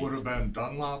latter 80s. It would have been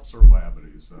Dunlops or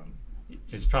Labadie's then.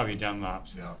 It's probably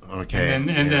Dunlops. Yeah. Okay. And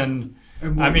then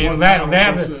And I mean, was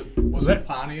it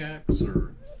Pontiacs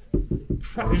or?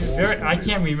 I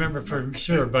can't remember for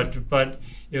sure, but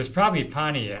it was probably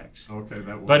Pontiacs. Okay,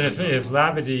 that was. But if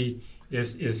Labadie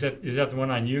is that the one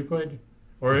on Euclid,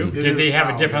 or did they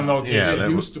have a different location? Yeah,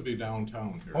 it used to be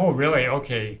downtown here. Oh, really?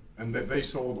 Okay. And they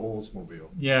sold Oldsmobile.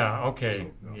 Yeah. Okay.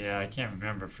 So, Yeah, I can't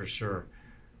remember for sure,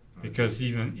 because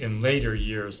even in later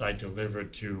years, I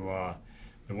delivered to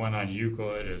the one on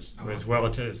Euclid as well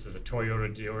as the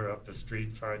Toyota dealer up the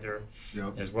street farther,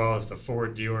 as well as the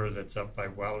Ford dealer that's up by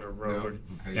Wilder Road,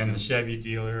 and the Chevy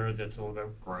dealer that's a little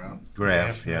bit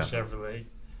Graf, yeah. Chevrolet.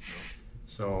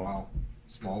 So wow,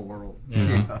 small world.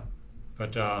 Yeah.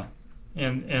 But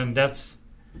and that's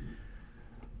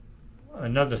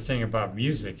another thing about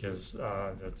music is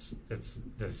that's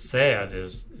sad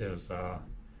is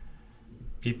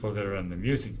people that are in the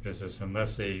music business,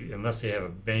 unless they have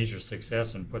a major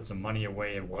success and put some money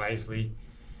away wisely,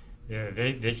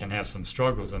 they can have some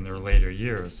struggles in their later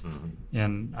years. Mm-hmm.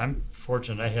 And I'm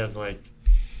fortunate I had like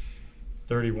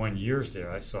 31 years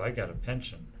there, so I got a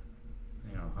pension.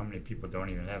 How many people don't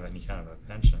even have any kind of a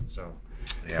pension? So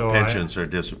pensions are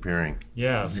disappearing.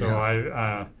 Yeah, so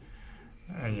I'm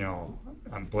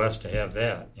blessed to have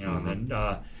that. Mm-hmm.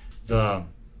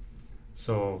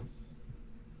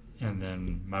 And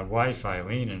then my wife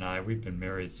Eileen and I, we've been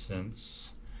married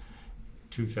since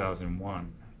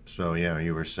 2001. So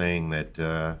you were saying that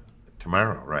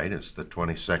tomorrow, right? It's the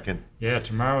 22nd. Yeah,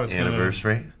 tomorrow's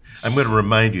anniversary. I'm going to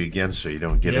remind you again so you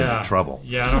don't get into trouble.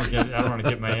 Yeah, I don't want to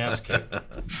get my ass kicked.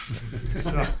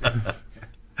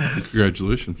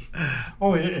 Congratulations.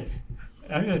 Oh, I'm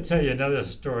going to tell you another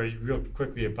story real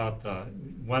quickly about the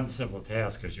One Simple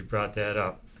Task, because you brought that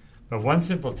up. But One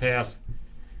Simple Task,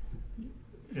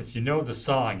 if you know the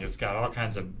song, it's got all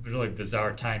kinds of really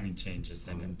bizarre timing changes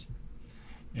in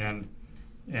it.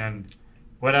 And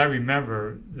what I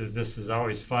remember is, this is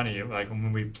always funny, like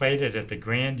when we played it at the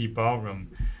Grandee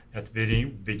Ballroom at the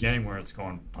beginning where it's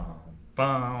going bum,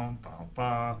 bum, bum,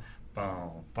 bum, bum,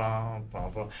 bum,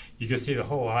 bum, bum. You could see the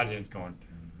whole audience going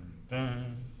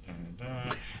dun, dun, dun,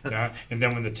 dun. And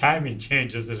then when the timing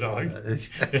changes, it all goes.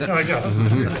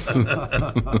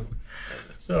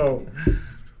 So,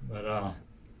 but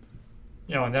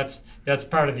and that's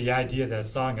part of the idea of that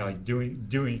song, like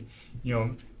doing,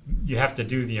 you have to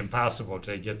do the impossible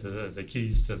to get the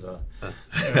keys to the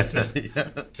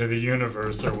to the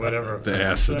universe or whatever. The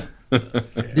acid.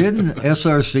 Didn't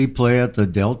SRC play at the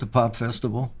Delta Pop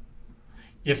Festival?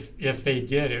 If they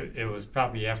did, it was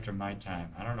probably after my time.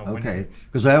 I don't know. Okay,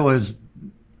 because that was.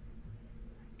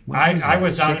 I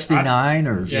was on 69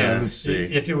 or yeah.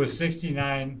 70. If it was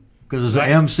 69. Because it was the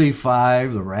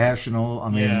MC5, the Rational. I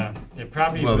mean, yeah, it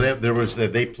probably. Well, was,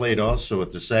 they played also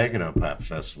at the Saginaw Pop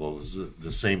Festival. It was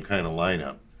the same kind of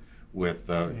lineup with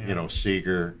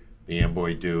Seeger, the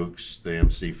Amboy Dukes, the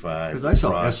MC5. Because I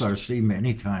saw Frost. SRC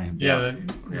many times. Yeah,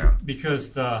 Yeah.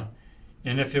 because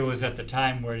and if it was at the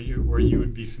time where you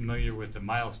would be familiar with the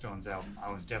Milestones album, I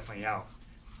was definitely out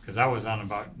because I was on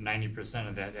about 90%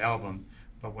 of that album.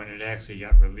 But when it actually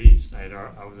got released, I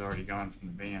was already gone from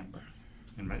the band,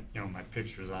 and my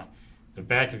pictures on the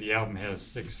back of the album has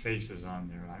 6 faces on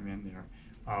there. I'm in there.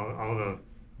 All the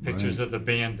pictures of the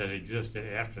band that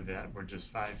existed after that were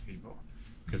just 5 people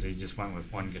because they just went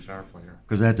with one guitar player.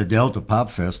 Because at the Delta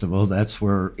Pop Festival, that's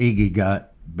where Iggy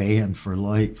got banned for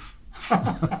life.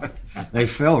 They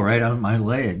fell right on my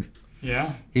leg.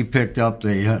 Yeah. He picked up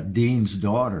the Dean's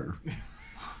daughter.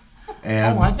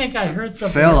 And I think I heard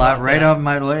something. Fell about out right that. on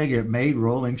my leg. It made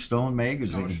Rolling Stone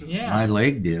magazine. Oh, sure. Yeah. My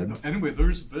leg did. Anyway,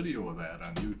 there's video of that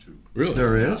on YouTube. Really?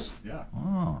 There is? Yeah.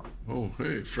 Oh. Oh,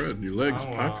 hey, Fred, your leg's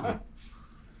Oh, popular.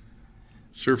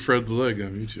 Sir Fred's leg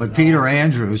on YouTube. But Peter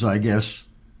Andrews, I guess,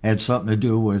 had something to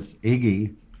do with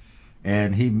Iggy.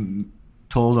 And he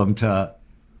told him to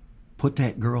put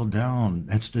that girl down.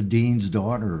 That's the Dean's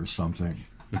daughter or something.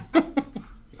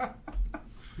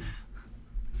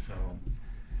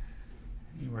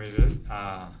 Anyway,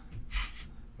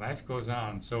 life goes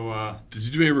on. So, did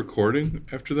you do any recording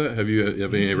after that? Have you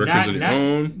have any records on your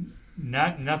own?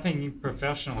 Nothing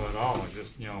professional at all.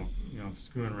 Just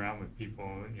screwing around with people.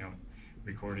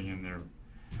 Recording in their.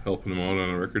 Helping them out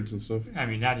on the records and stuff. I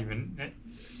mean, not even.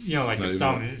 Like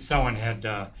if someone had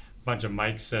a bunch of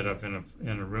mics set up in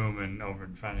a room and over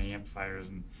in front of amplifiers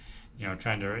and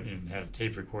trying to and had a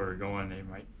tape recorder going, they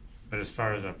might. But as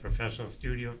far as a professional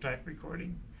studio type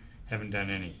recording. Haven't done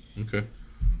any. Okay.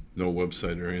 No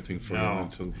website or anything for no.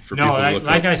 people to look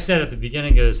like up. I said at the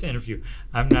beginning of this interview,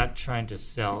 I'm not trying to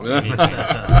sell anything.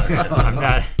 I'm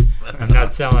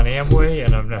not selling Amway,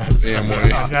 and I'm not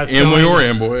Amway or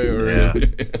Amboy. Yeah.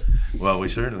 Well, we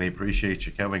certainly appreciate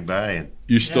you coming by. And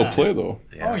you still play though.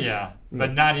 Yeah. Oh yeah,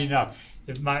 but not enough.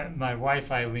 If my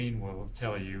wife Eileen will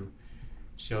tell you,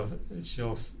 she'll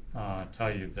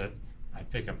tell you that I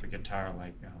pick up a guitar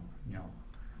like a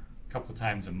couple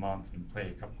times a month and play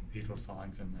a couple of Beatles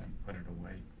songs and then put it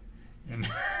away. And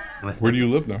where do you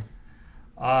live now?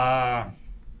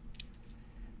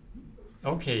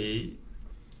 Okay,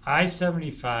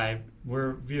 I-75.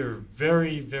 We're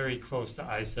very, very close to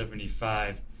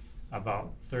I-75,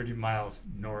 about 30 miles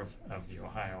north of the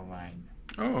Ohio line.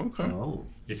 Oh, okay. Oh.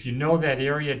 If you know that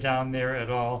area down there at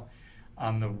all,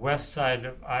 on the west side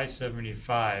of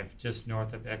I-75, just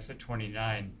north of exit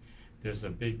 29, there's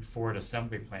a big Ford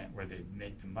assembly plant where they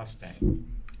make the Mustang.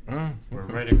 Oh, okay. We're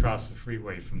right across the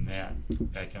freeway from that,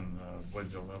 back in the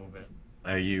woods a little bit.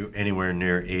 are you anywhere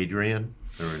near Adrian,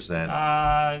 or is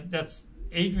that? That's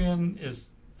Adrian is.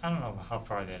 I don't know how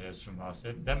far that is from us.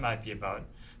 That might be about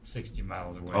 60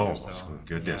 miles away. Oh, or so. it's a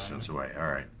good distance away. All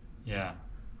right. Yeah.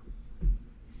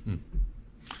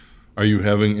 Are you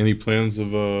having any plans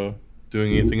of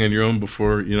doing anything on your own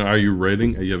before? Are you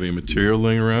writing? Are you having material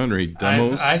laying around or any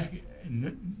demos?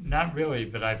 Not really,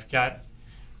 but I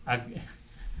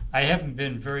haven't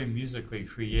been very musically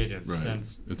creative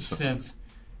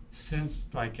since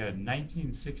like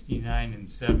 1969 and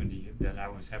 70 that I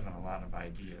was having a lot of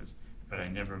ideas, but I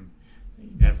never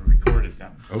recorded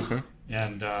them. Okay.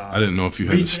 And I didn't know if you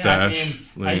had a stash.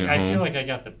 I feel like I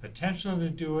got the potential to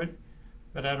do it,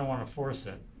 but I don't want to force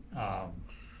it.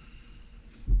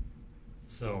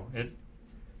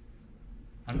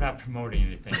 I'm not promoting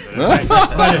anything, but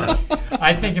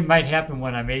I think it might happen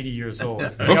when I'm 80 years old.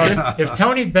 If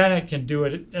Tony Bennett can do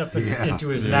it up into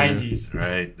his 90s.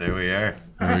 Right, there we are.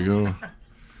 There you go.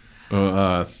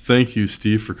 Well, thank you,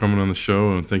 Steve, for coming on the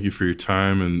show, and thank you for your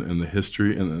time and the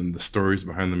history and the stories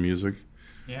behind the music.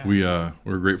 Yeah.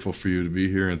 We're grateful for you to be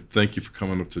here, and thank you for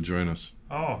coming up to join us.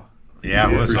 Oh.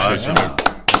 Yeah, it was awesome.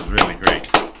 It was really great.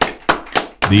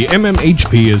 The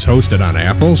MMHP is hosted on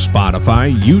Apple,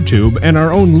 Spotify, YouTube, and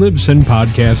our own Libsyn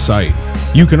podcast site.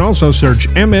 You can also search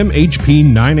MMHP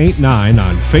 989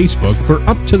 on Facebook for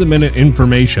up-to-the-minute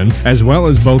information, as well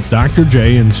as both Dr.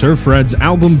 J and Sir Fred's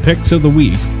album picks of the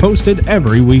week, posted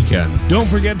every weekend. Don't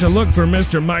forget to look for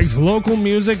Mr. Mike's local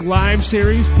music live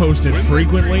series, posted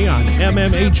frequently on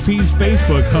MMHP's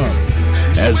Facebook hub,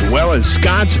 as well as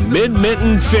Scott's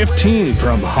Mid-Mitten 15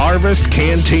 from Harvest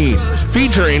Canteen,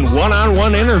 featuring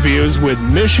one-on-one interviews with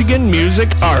Michigan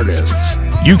music artists.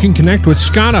 You can connect with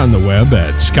Scott on the web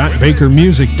at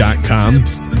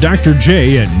scottbakermusic.com, Dr.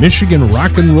 J at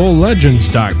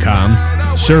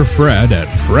michiganrockandrolllegends.com, Sir Fred at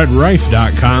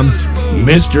fredrife.com,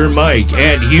 Mr. Mike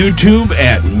at YouTube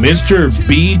at Mr.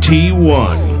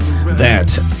 BT1.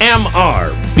 That's MRBTEE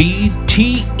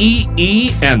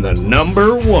and the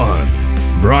number 1.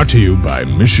 Brought to you by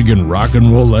Michigan Rock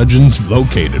and Roll Legends,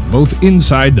 located both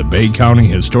inside the Bay County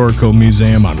Historical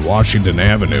Museum on Washington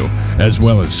Avenue, as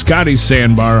well as Scotty's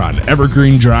Sandbar on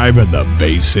Evergreen Drive at the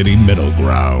Bay City Middle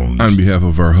Grounds. On behalf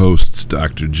of our hosts,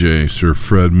 Dr. J, Sir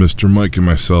Fred, Mr. Mike, and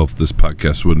myself, this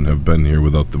podcast wouldn't have been here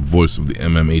without the voice of the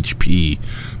MMHP,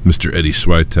 Mr. Eddie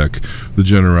Switek, the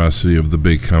generosity of the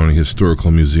Bay County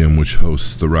Historical Museum, which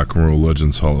hosts the Rock and Roll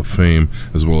Legends Hall of Fame,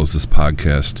 as well as this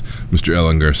podcast, Mr.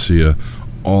 Alan Garcia,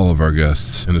 all of our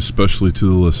guests, and especially to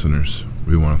the listeners.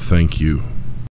 We want to thank you